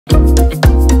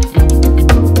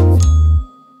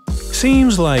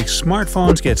Seems like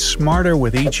smartphones get smarter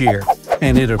with each year,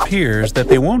 and it appears that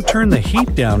they won't turn the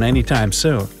heat down anytime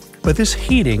soon. But this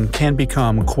heating can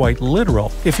become quite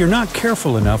literal if you're not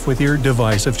careful enough with your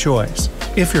device of choice.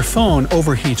 If your phone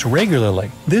overheats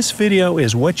regularly, this video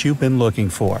is what you've been looking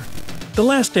for. The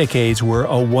last decades were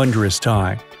a wondrous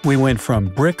time. We went from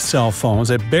brick cell phones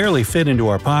that barely fit into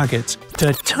our pockets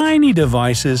to tiny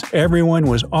devices everyone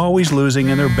was always losing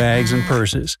in their bags and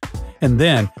purses. And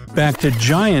then back to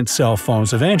giant cell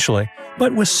phones eventually,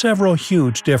 but with several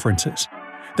huge differences.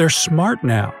 They're smart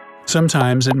now.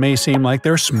 Sometimes it may seem like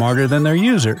they're smarter than their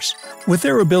users. With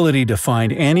their ability to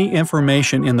find any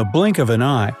information in the blink of an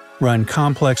eye, run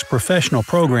complex professional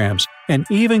programs, and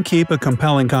even keep a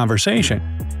compelling conversation,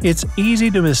 it's easy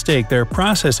to mistake their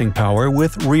processing power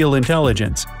with real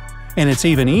intelligence. And it's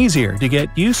even easier to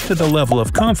get used to the level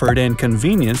of comfort and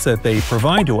convenience that they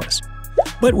provide to us.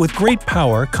 But with great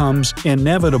power comes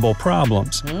inevitable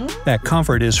problems. That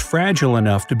comfort is fragile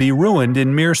enough to be ruined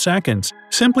in mere seconds,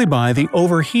 simply by the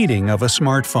overheating of a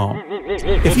smartphone.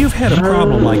 If you've had a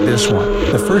problem like this one,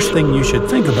 the first thing you should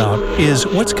think about is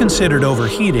what's considered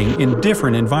overheating in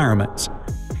different environments.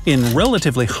 In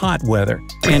relatively hot weather,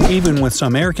 and even with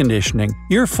some air conditioning,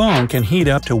 your phone can heat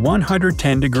up to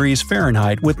 110 degrees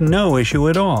Fahrenheit with no issue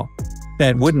at all.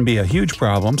 That wouldn't be a huge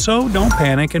problem, so don't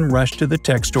panic and rush to the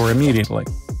tech store immediately.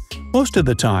 Most of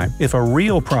the time, if a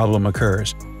real problem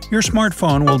occurs, your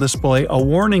smartphone will display a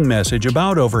warning message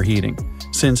about overheating,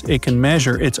 since it can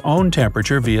measure its own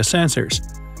temperature via sensors.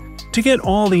 To get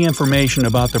all the information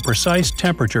about the precise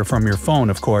temperature from your phone,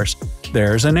 of course,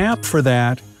 there's an app for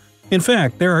that. In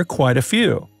fact, there are quite a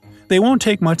few. They won't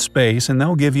take much space and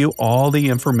they'll give you all the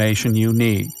information you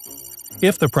need.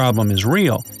 If the problem is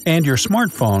real, and your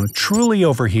smartphone truly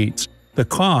overheats, the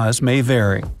cause may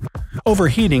vary.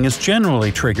 Overheating is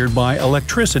generally triggered by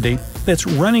electricity that's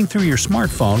running through your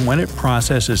smartphone when it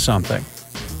processes something.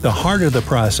 The harder the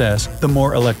process, the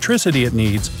more electricity it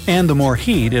needs, and the more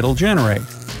heat it'll generate.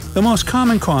 The most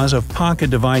common cause of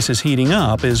pocket devices heating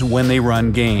up is when they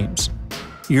run games.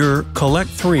 Your Collect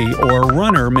 3 or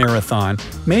Runner marathon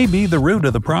may be the root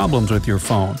of the problems with your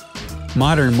phone.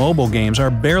 Modern mobile games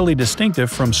are barely distinctive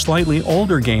from slightly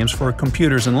older games for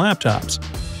computers and laptops.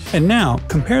 And now,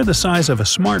 compare the size of a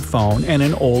smartphone and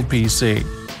an old PC.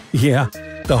 Yeah,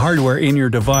 the hardware in your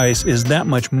device is that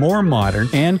much more modern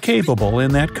and capable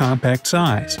in that compact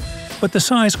size. But the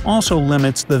size also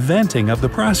limits the venting of the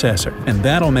processor, and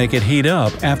that'll make it heat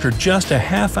up after just a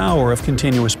half hour of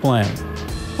continuous playing.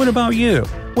 What about you?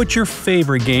 What's your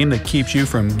favorite game that keeps you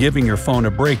from giving your phone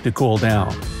a break to cool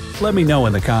down? Let me know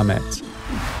in the comments.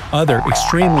 Other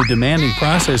extremely demanding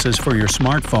processes for your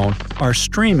smartphone are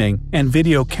streaming and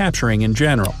video capturing in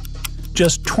general.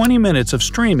 Just 20 minutes of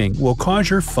streaming will cause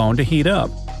your phone to heat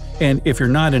up, and if you're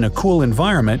not in a cool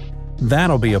environment,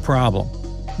 that'll be a problem.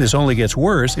 This only gets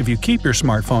worse if you keep your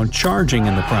smartphone charging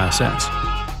in the process.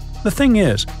 The thing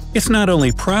is, it's not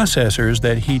only processors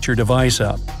that heat your device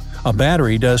up. A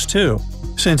battery does too,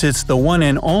 since it's the one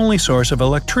and only source of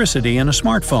electricity in a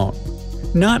smartphone.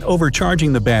 Not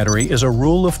overcharging the battery is a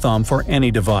rule of thumb for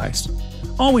any device.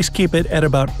 Always keep it at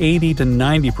about 80 to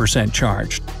 90%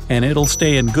 charged, and it'll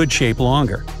stay in good shape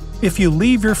longer. If you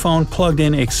leave your phone plugged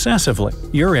in excessively,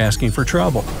 you're asking for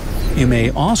trouble. You may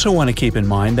also want to keep in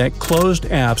mind that closed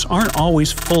apps aren't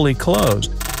always fully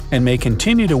closed, and may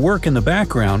continue to work in the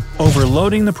background,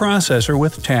 overloading the processor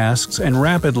with tasks and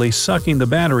rapidly sucking the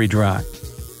battery dry.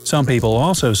 Some people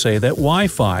also say that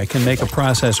Wi-Fi can make a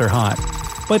processor hot.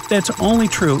 But that's only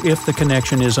true if the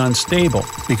connection is unstable,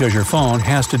 because your phone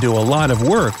has to do a lot of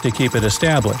work to keep it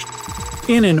established.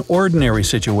 In an ordinary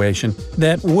situation,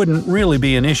 that wouldn't really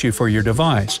be an issue for your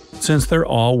device, since they're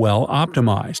all well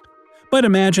optimized. But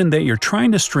imagine that you're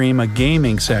trying to stream a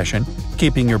gaming session,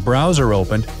 keeping your browser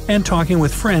open, and talking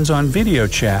with friends on video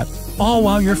chat, all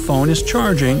while your phone is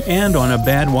charging and on a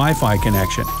bad Wi-Fi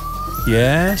connection.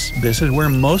 Yes, this is where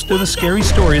most of the scary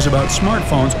stories about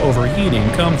smartphones overheating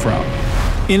come from.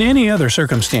 In any other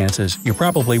circumstances, you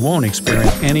probably won't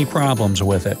experience any problems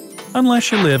with it,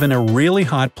 unless you live in a really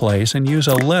hot place and use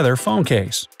a leather phone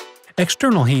case.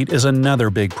 External heat is another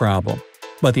big problem,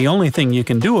 but the only thing you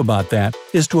can do about that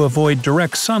is to avoid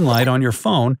direct sunlight on your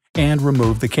phone and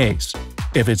remove the case.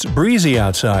 If it's breezy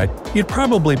outside, you'd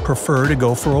probably prefer to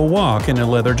go for a walk in a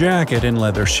leather jacket and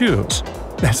leather shoes.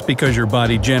 That's because your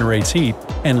body generates heat,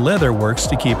 and leather works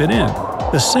to keep it in,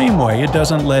 the same way it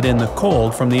doesn't let in the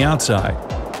cold from the outside.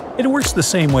 It works the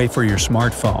same way for your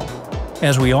smartphone.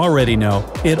 As we already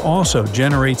know, it also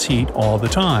generates heat all the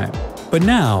time. But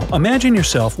now, imagine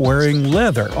yourself wearing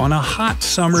leather on a hot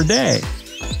summer day.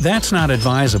 That's not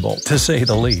advisable, to say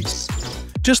the least.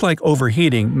 Just like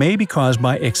overheating may be caused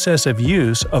by excessive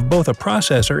use of both a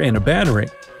processor and a battery,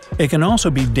 it can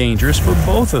also be dangerous for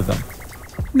both of them.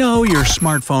 No, your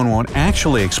smartphone won't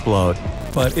actually explode,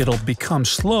 but it'll become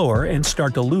slower and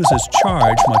start to lose its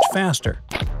charge much faster.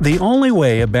 The only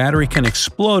way a battery can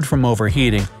explode from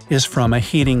overheating is from a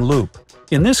heating loop.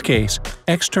 In this case,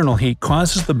 external heat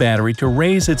causes the battery to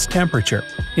raise its temperature,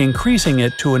 increasing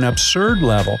it to an absurd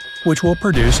level which will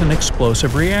produce an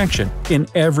explosive reaction in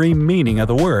every meaning of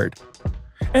the word.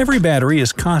 Every battery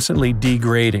is constantly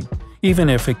degrading, even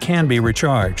if it can be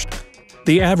recharged.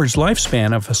 The average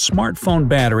lifespan of a smartphone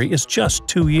battery is just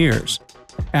 2 years.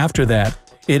 After that,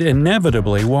 it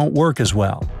inevitably won't work as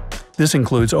well. This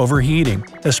includes overheating,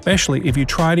 especially if you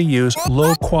try to use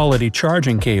low-quality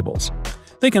charging cables.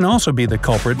 They can also be the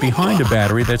culprit behind a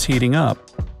battery that's heating up.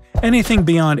 Anything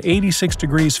beyond 86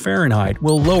 degrees Fahrenheit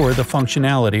will lower the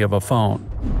functionality of a phone.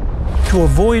 To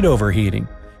avoid overheating,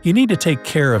 you need to take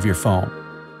care of your phone.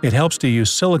 It helps to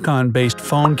use silicone-based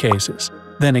phone cases.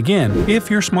 Then again,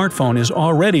 if your smartphone is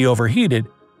already overheated,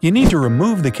 you need to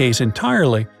remove the case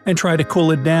entirely and try to cool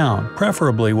it down,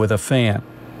 preferably with a fan.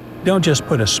 Don't just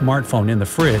put a smartphone in the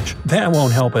fridge, that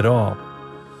won't help at all.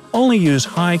 Only use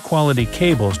high-quality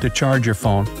cables to charge your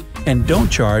phone and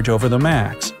don't charge over the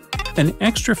max. An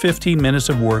extra 15 minutes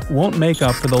of work won't make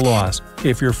up for the loss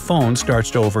if your phone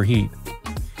starts to overheat.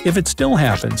 If it still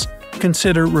happens,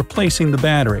 consider replacing the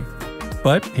battery.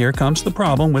 But here comes the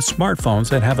problem with smartphones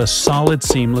that have a solid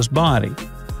seamless body.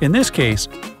 In this case,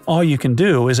 all you can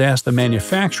do is ask the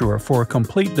manufacturer for a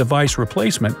complete device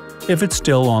replacement if it's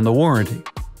still on the warranty.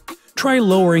 Try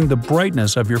lowering the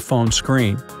brightness of your phone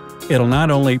screen. It'll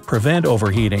not only prevent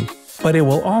overheating, but it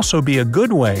will also be a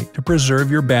good way to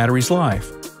preserve your battery's life.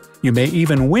 You may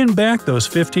even win back those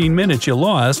 15 minutes you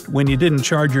lost when you didn't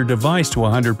charge your device to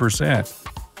 100%.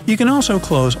 You can also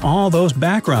close all those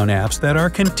background apps that are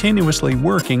continuously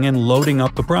working and loading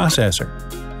up the processor.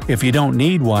 If you don't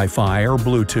need Wi-Fi or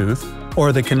Bluetooth,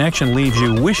 or the connection leaves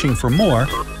you wishing for more,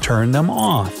 turn them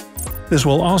off. This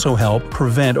will also help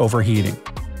prevent overheating.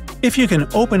 If you can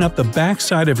open up the back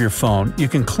side of your phone, you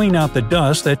can clean out the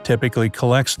dust that typically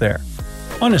collects there.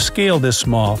 On a scale this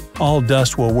small, all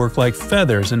dust will work like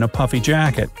feathers in a puffy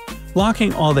jacket,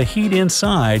 locking all the heat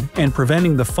inside and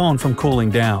preventing the phone from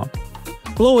cooling down.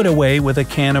 Blow it away with a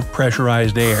can of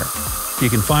pressurized air.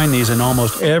 You can find these in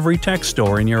almost every tech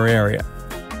store in your area.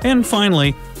 And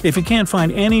finally, if you can't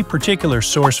find any particular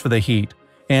source for the heat,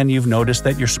 and you've noticed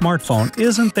that your smartphone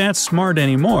isn't that smart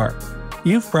anymore,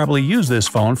 you've probably used this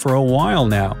phone for a while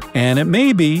now, and it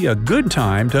may be a good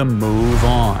time to move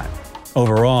on.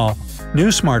 Overall, new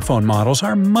smartphone models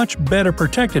are much better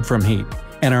protected from heat,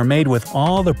 and are made with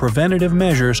all the preventative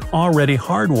measures already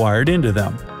hardwired into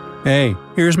them. Hey,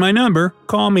 here's my number,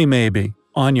 call me maybe,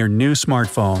 on your new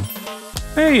smartphone.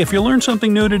 Hey, if you learned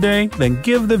something new today, then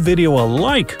give the video a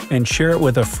like and share it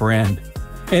with a friend.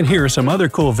 And here are some other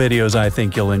cool videos I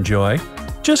think you'll enjoy.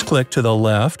 Just click to the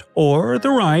left or the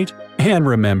right, and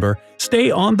remember, stay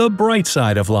on the bright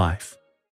side of life.